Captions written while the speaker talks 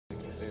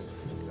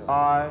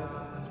I,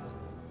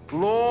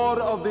 Lord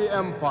of the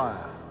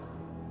Empire,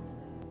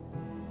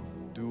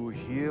 do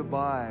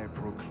hereby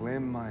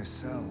proclaim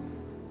myself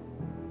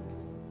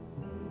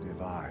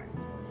divine.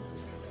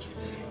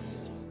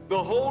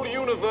 The whole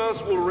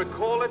universe will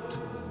recall it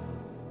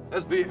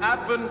as the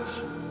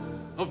advent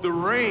of the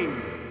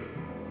reign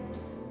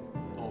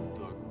of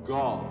the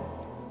god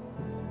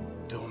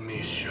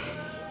Domitian.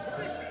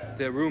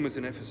 There are rumors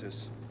in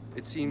Ephesus.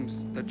 It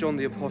seems that John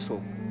the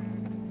Apostle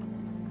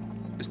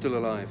is still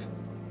alive.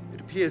 It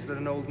appears that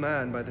an old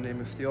man by the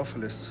name of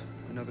Theophilus,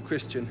 another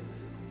Christian,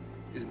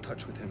 is in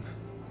touch with him.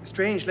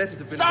 Strange letters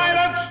have been...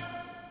 Silence!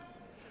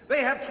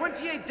 They have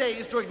 28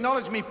 days to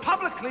acknowledge me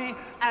publicly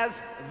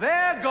as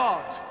their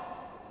god.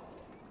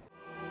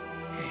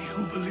 He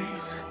who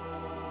believes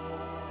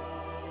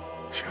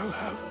shall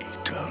have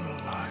eternal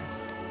life.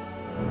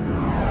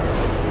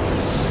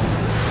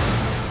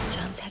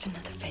 John's had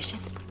another vision.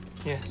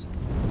 Yes.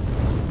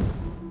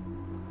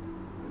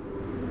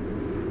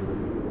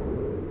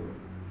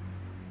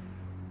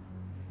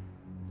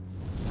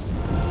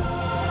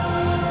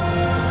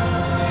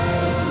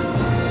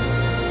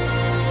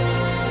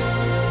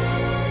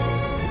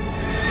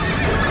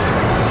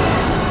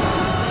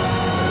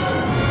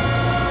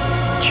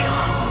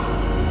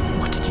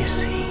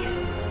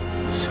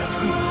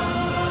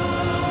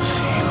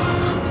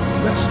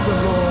 Bless the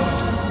Lord,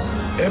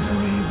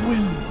 every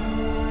wind.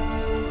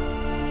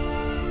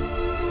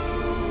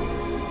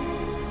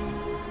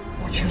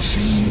 What you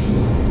see,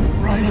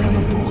 write in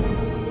a book.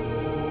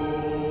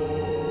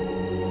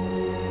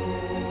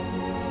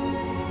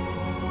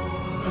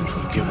 And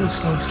forgive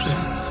us our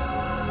sins,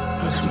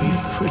 as we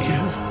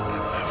forgive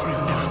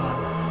everyone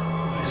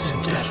who is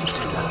indebted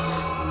to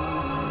us.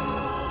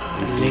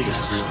 And lead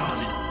us not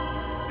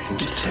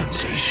into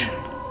temptation,